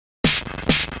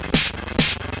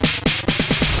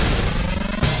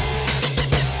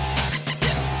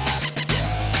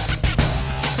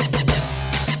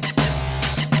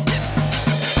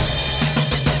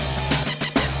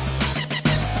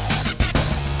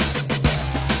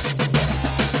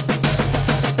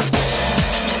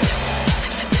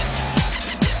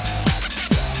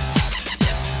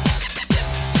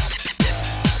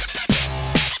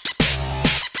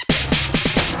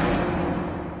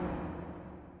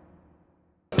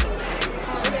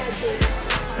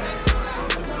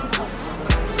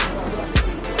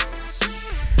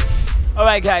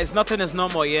Alright guys, nothing is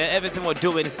normal here. Everything we're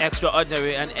doing is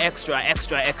extraordinary and extra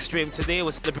extreme. Today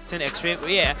we're celebrating extreme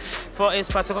for this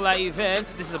particular event.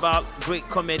 This is about great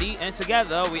comedy, and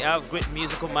together we have great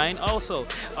musical mind. Also,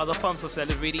 other forms of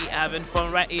celebrity having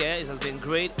fun right here. It has been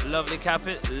great, lovely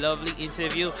carpet, lovely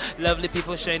interview, lovely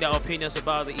people sharing their opinions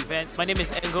about the event. My name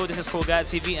is Engo, this is Koga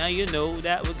TV, and you know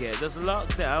that we get this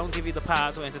lockdown, give you the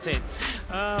power to entertain.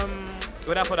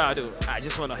 Without further ado, I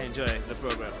just want to enjoy the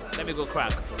program. Let me go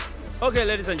crack. Okay,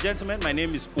 ladies and gentlemen, my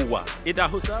name is Uwa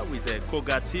Idahusa with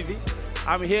Koga TV.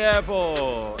 I'm here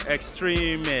for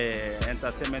Extreme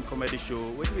Entertainment Comedy Show.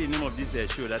 What is the name of this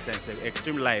show that time?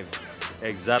 Extreme Live.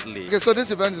 Exactly. Okay, so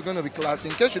this event is going to be classy.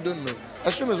 In case you don't know,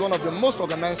 Extreme is one of the most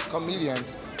organized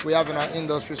comedians we have in our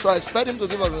industry. So I expect him to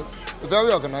give us a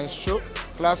very organized show,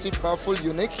 classy, powerful,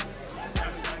 unique,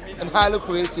 and highly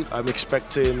creative. I'm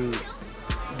expecting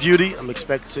beauty. I'm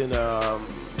expecting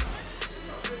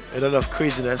a lot of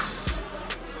craziness.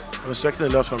 I'm expecting a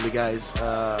lot from the guys.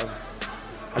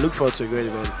 I look forward to a great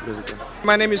event, basically.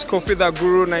 My name is Kofi the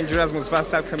Guru, Nigeria's most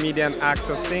versatile comedian,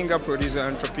 actor, singer, producer,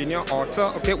 entrepreneur,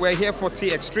 author. Okay, we're here for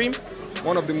Extreme,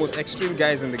 one of the most extreme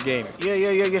guys in the game.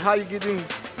 Yeah. How you doing?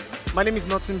 My name is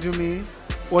Nothing to Me.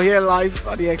 We're here live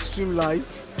at the Extreme Live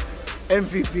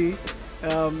MVP.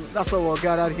 That's why we're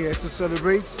gathered here to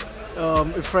celebrate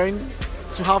a friend,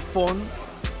 to have fun,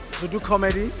 to do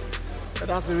comedy.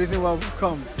 That's the reason why we've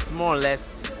come. It's more or less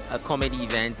a comedy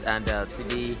event, and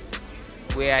today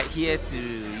we are here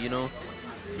to,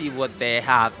 see what they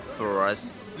have for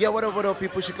us. Yeah, what up,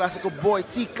 people? It's your classical boy,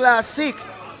 T Classic.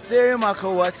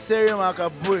 Serimaka watch, Serimaka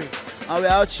boy. And we're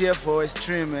out here for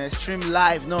Extreme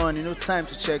Live. No time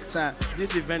to check time.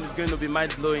 This event is going to be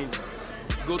mind-blowing.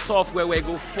 Go tough, where we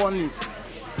go funny.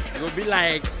 It will be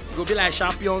like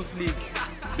Champions League.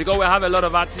 Because we have a lot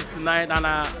of artists tonight, and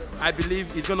I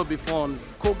believe it's going to be fun.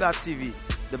 Koga TV,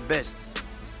 the best.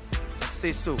 I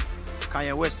say so.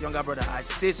 Kanye West, younger brother, I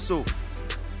say so.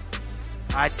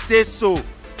 I say so.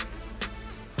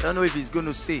 I don't know if he's going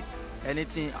to say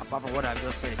anything apart from what I've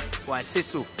just said, but I say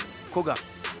so. Koga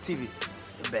TV,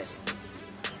 the best.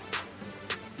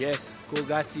 Yes,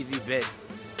 Koga TV best.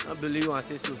 I believe I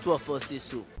say so. Two of us say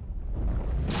so.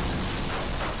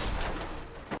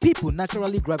 People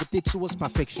naturally gravitate towards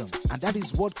perfection, and that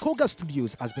is what Koga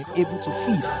Studios has been able to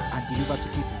feed and deliver to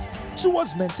people.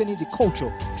 Towards maintaining the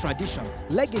culture, tradition,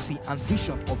 legacy, and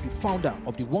vision of the founder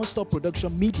of the one-stop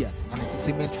production media and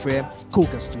entertainment firm,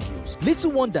 Koga Studios.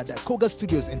 Little wonder that Koga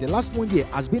Studios in the last 1 year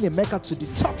has been a mecca to the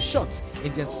top shots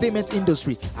in the entertainment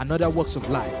industry and other walks of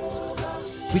life.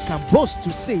 We can boast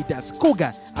to say that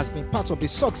Koga has been part of the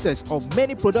success of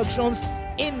many productions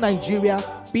in Nigeria,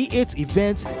 be it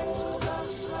events,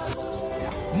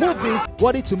 movies.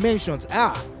 Worthy to mention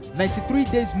are 93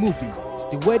 Days Movie,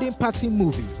 The Wedding Party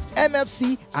Movie,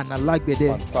 MFC, and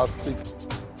Alagbede. Fantastic.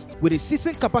 With a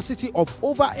seating capacity of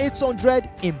over 800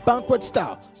 in banquet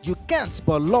style, you can't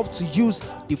but love to use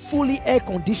the fully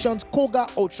air-conditioned Koga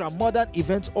Ultra Modern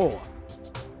Event Hall.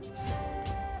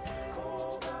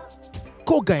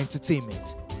 Koga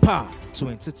Entertainment, power to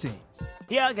entertain.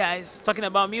 Yeah, guys, talking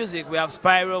about music, we have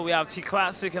Spyro, we have T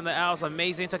Classic in the house,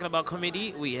 amazing. Talking about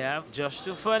comedy, we have Just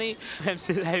Too Funny.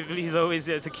 MCLIVELY is always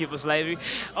here to keep us lively.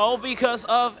 All because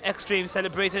of Extreme,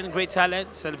 celebrating great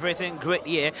talent, celebrating great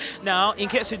year. Now, in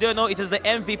case you don't know, it is the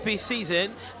MVP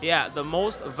season. Yeah, the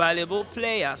most valuable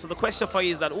player. So the question for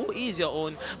you is that, who is your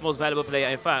own most valuable player?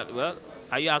 In fact, well,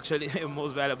 are you actually a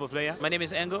most valuable player? My name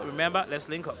is Engo. Remember, let's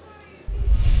link up.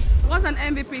 What's an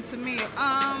MVP to me?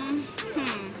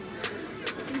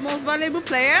 Most valuable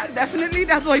player, definitely,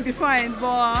 that's what it defines,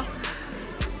 but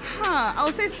I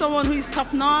would say someone who is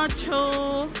top-notch,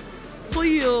 who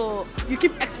you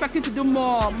keep expecting to do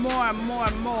more,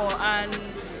 and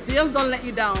they just don't let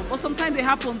you down. But sometimes it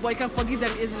happens, but you can forgive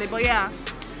them easily. But yeah,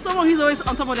 someone who's always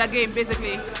on top of their game,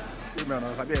 basically. Man,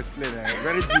 I can explain it.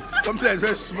 Very deep. Sometimes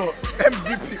very small.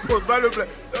 MVP, most valuable player.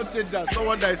 Don't take that.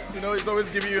 Someone that is, is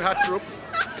always giving you heart rope.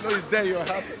 It's there, your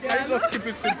heart. Yeah, just keep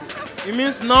it simple. It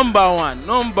means number one.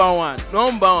 When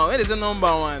they say number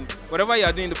one, whatever you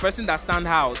are doing, the person that stands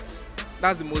out,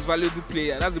 that's the most valuable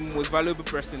player. That's the most valuable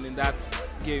person in that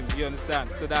game. You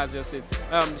understand? So that's just it.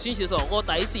 Who's an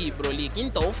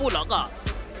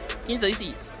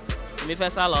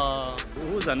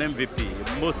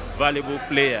MVP, most valuable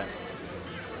player?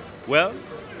 Well,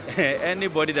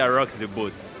 anybody that rocks the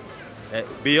boat.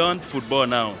 Beyond football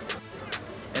now.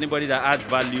 Anybody that adds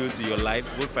value to your life,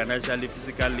 both financially,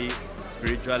 physically,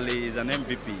 spiritually, is an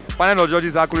MVP. Panel of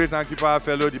judges, accurate and keeper,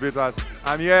 fellow debaters.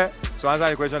 I'm here to answer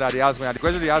the question that they asked me. And the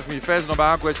question they asked me, first number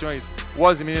one question is,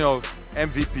 what's the meaning of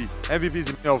MVP? MVP is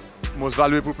the meaning of most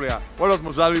valuable player. What does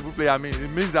most valuable player mean? It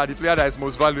means that the player that is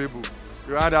most valuable.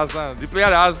 You understand? The player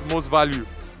that has most value.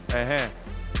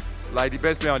 Like the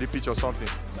best player on the pitch or something.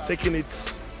 Taking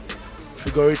it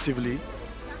figuratively,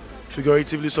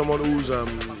 someone who's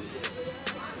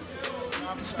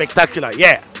spectacular.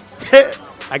 Yeah.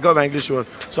 I got my English word.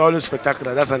 So always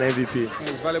spectacular. That's an MVP.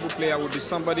 The most valuable player would be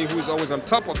somebody who is always on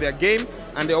top of their game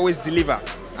and they always deliver.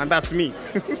 And that's me.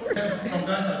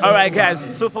 All right, guys,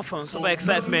 super fun, super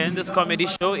excitement. This comedy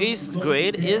show is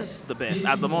great, is the best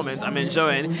at the moment. I'm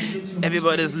enjoying.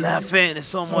 Everybody's laughing. It's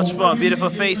so much fun. Beautiful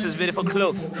faces, beautiful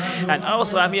clothes. And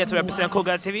also, I'm here to represent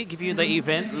Koga TV, give you the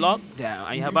event lockdown.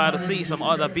 And you're about to see some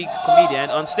other big comedian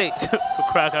on stage to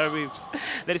crack our ribs.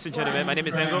 Ladies and gentlemen, my name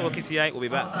is Engo OKCI. We'll be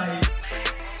back.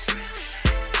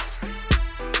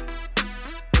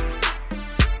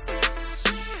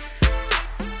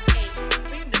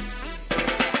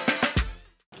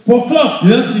 For club,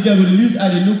 you see the girl with the use how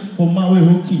they look for man way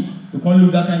hockey. You can't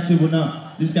look that kind of table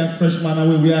now. This kind of fresh man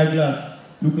away with eyeglass.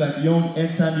 Look like young,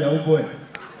 end-time, your old boy.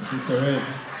 This is correct.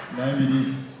 Now be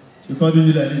this. She can't do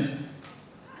it like this.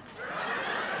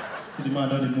 See the man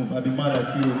don't move. I'll be mad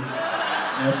at you.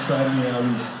 Not try me, I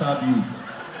will stab you.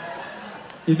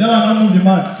 If that man don't move the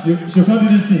man, she can't do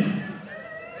this thing.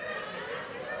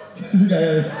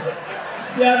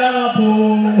 See how that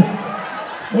man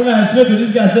when I explain to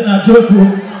this guy, say na joke,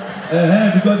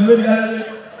 because the way the guy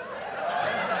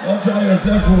don't try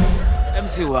yourself,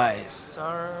 MC Wise,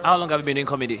 sir. How long have you been doing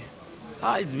comedy?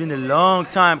 It's been a long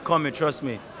time coming, trust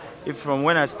me. If from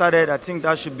when I started, I think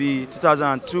that should be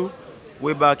 2002,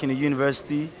 way back in the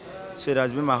university. So it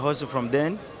has been my hustle from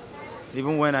then.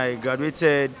 Even when I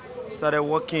graduated, started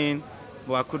working,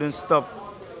 but I couldn't stop,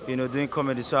 doing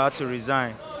comedy, so I had to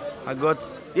resign. I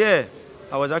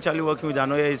was actually working with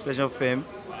another special firm,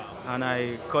 and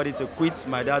I called it to quit.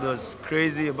 My dad was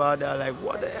crazy about that, like,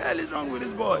 what the hell is wrong with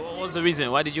this boy? What was the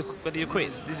reason? Why did you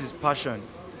quit? This is passion.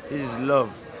 This is love.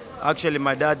 Actually,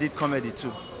 my dad did comedy too.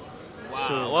 Wow.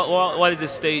 So what is the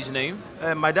stage name?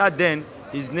 My dad then,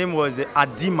 his name was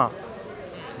Adima.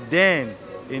 Then,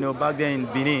 back then in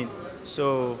Benin.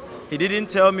 So he didn't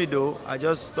tell me though. I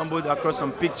just stumbled across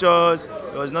some pictures.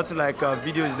 There was nothing like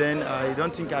videos then. I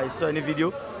don't think I saw any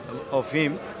video of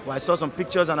him. But I saw some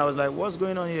pictures and I was like, what's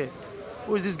going on here?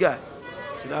 Who is this guy?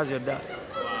 So that's your dad.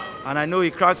 And I know he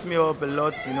cracks me up a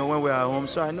lot, when we're at home.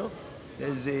 So I know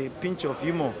there's a pinch of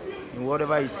humor in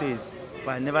whatever he says.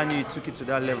 But I never knew he took it to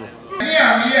that level. I'm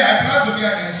here. I plan to be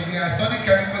an engineer. I studied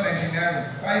chemical engineering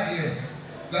 5 years.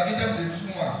 Graduated with a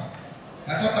 2-1.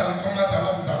 I thought I would come out and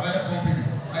work with another company.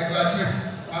 I graduate.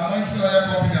 I'm not into another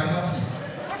company. I'm not seeing.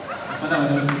 Father will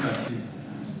just look at you.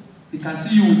 He can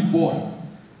see you with ball.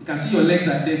 You can see your legs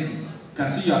are dirty. You can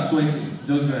see you are sweating.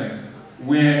 Just be like,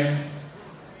 where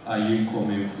are you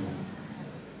coming from?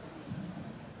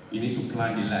 You need to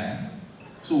plan the lie.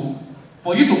 So,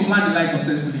 for you to plan the lie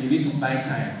successfully, you need to buy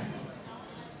time.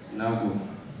 Now go.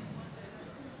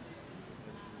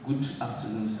 Good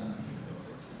afternoon, sir.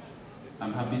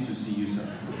 I'm happy to see you, sir.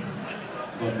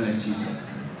 God bless you, sir.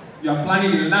 You are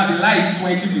planning it. Now the lie is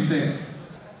 20%.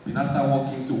 You now start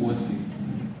walking towards it.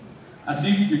 As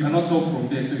if you cannot talk from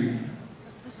there, so you...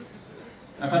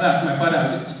 My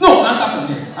father will say, no,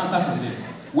 answer from there.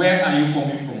 Where are you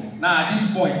coming from? Now at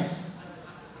this point,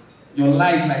 your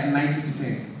lie is like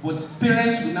 90%. But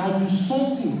parents will now do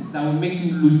something that will make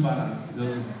you lose balance.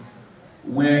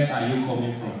 Where are you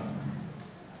coming from?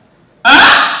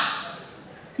 Ah!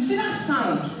 You see that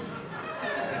sound?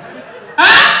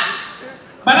 Ah!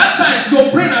 By that time,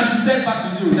 your brain has reset back to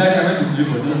zero. Daddy, I went to the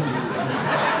river, just please.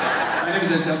 My name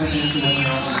is SLK.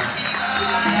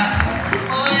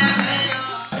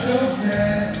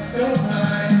 Don't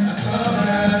mind, as long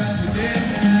as you did.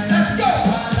 Let's go!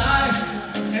 One life,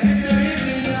 and if you leave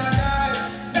me, I die.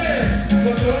 Hey,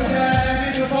 because don't die,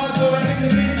 make a photo, and if you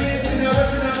leave me, see now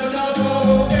what's in the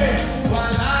photo. Hey,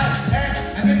 one life,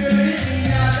 and if you leave me,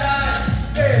 I die.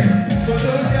 Hey, because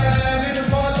don't die, make a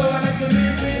photo, and if you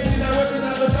leave me, see now what's in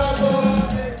the photo.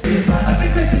 I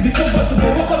think I should be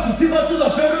comfortable. Woke up to see what to the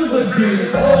Pharaohs of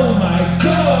Jade. Oh my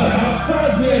God, how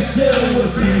far me a shell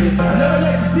with Jade. I never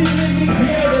like to see me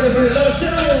behind it, but a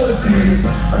shell with Jade.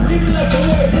 I'm living like a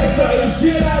word, that's why I'm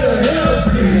shit out of hell,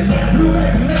 Jade. You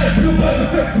recognize new bug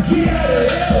effects and get out of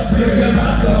hell, Jade. Get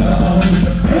myself out.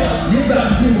 You got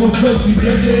to see what broke you,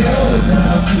 they all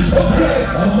down. Okay,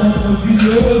 I'm on OT,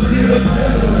 007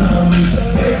 around me.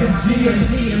 Take a G and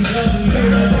D and W,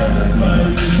 you're not gonna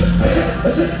find me.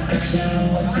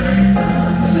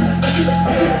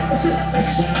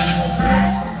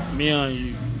 Me and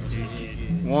you,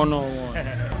 one-on-one.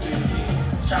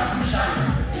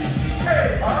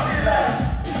 Hey,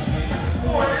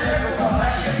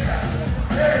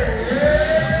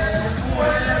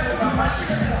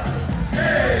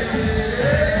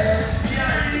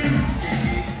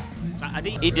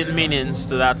 hidden meanings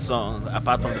to that song,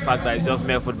 apart from the fact that it's just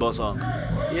mere football song?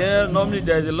 Yeah, normally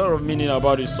there's a lot of meaning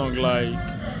about this song, like,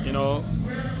 you know,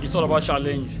 it's all about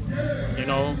challenge. You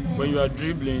know, when you are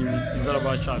dribbling, it's all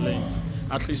about challenge.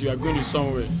 At least you are going to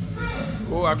somewhere.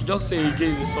 Oh, I could just say he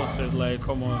gave the success, like,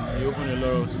 come on, you open a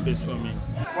lot of space for me.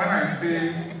 When I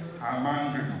say I'm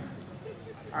angry,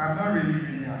 I'm not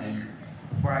really angry,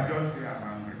 but I just say I'm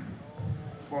angry.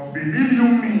 But believe you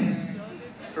me,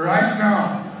 right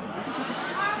now,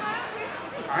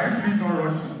 I please not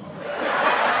rush me.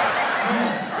 No,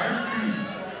 I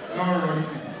please not rush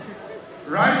me.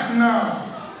 Right now,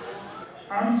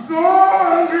 I'm so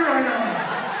angry right now.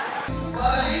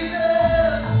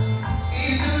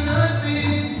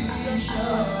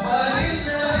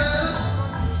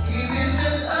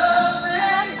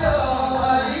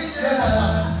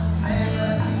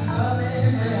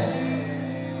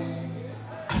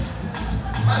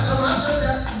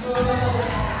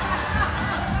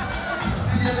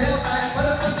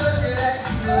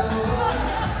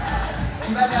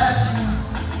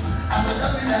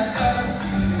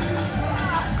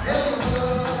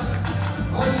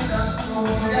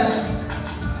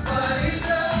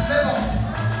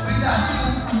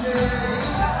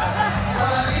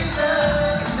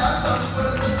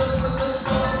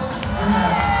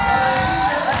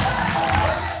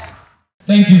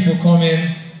 Thank you for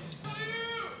coming.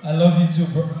 I love you too,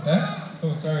 bro.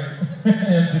 Oh, sorry.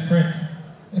 MC Prince.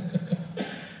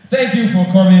 Thank you for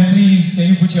coming. Please, can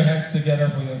you put your hands together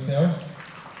for yourselves?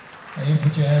 Can you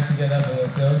put your hands together for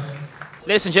yourselves?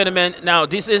 Ladies and gentlemen, now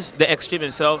this is the Extreme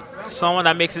himself, someone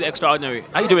that makes it extraordinary.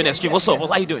 How you doing, Extreme? What's up?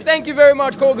 What are you doing? Thank you very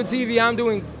much, Koga TV. I'm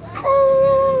doing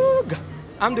Koga.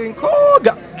 I'm doing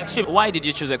Koga. Extreme, why did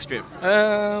you choose Extreme?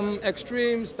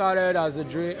 Extreme started as a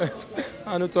dream.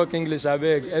 I don't talk English, I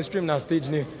beg. Extreme now stage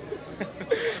name.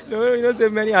 No, you know, so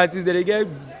many artists they get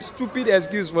stupid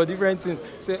excuse for different things.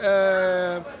 So,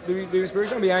 the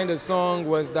inspiration behind the song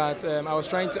was that I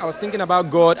was thinking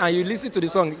about God, and you listen to the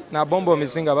song. Now, Bombo me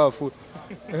sing about food.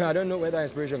 I don't know where that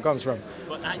inspiration comes from.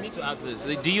 But I need to ask this: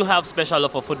 do you have special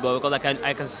love for football? Because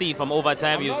I can see from over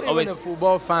time you always. I'm not even a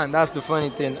football fan. That's the funny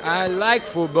thing. I like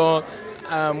football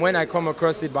when I come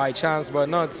across it by chance, but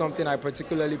not something I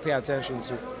particularly pay attention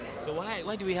to. So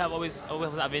why do we have always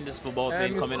having this football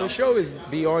thing coming up? The show is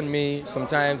beyond me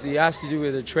sometimes. It has to do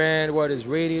with the trend, what is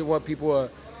rated, what people are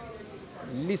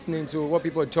listening to, what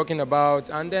people are talking about.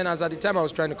 And then as at the time I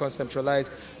was trying to conceptualize,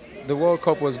 the World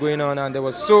Cup was going on and there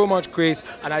was so much craze.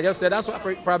 And I just said, that's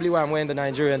probably why I'm wearing the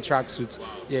Nigerian tracksuit.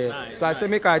 Yeah. Nice, so I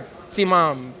said, make a team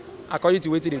according to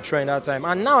wait till the trend that time.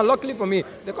 And now, luckily for me,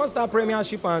 they can start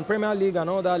Premiership and Premier League and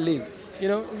all that league. You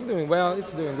know, it's doing well,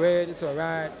 it's doing great, it's all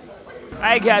right.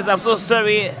 Alright guys, I'm so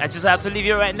sorry. I just have to leave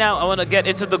you right now. I want to get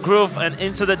into the groove and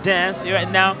into the dance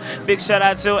right now. Big shout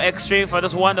out to Extreme for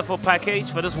this wonderful package,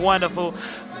 for this wonderful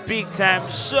big time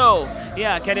show.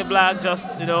 Yeah, Kenny Black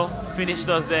just, you know, finished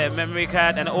us the memory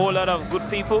card and a whole lot of good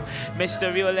people.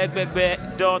 Mr. Real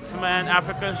Legbegbe, Dotsman,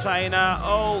 African China.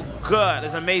 Oh God,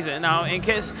 it's amazing. Now, in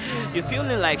case you're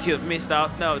feeling like you've missed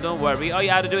out, no, don't worry. All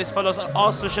you have to do is follow us on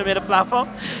all social media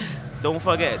platforms. Don't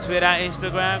forget, Twitter,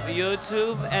 Instagram,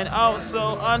 YouTube, and also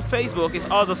on Facebook. It's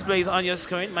all displays on your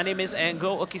screen. My name is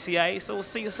Ngo Okisiai, so we'll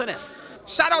see you soonest.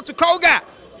 Shout out to Koga.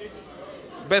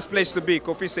 Best place to be,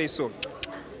 Kofi say so.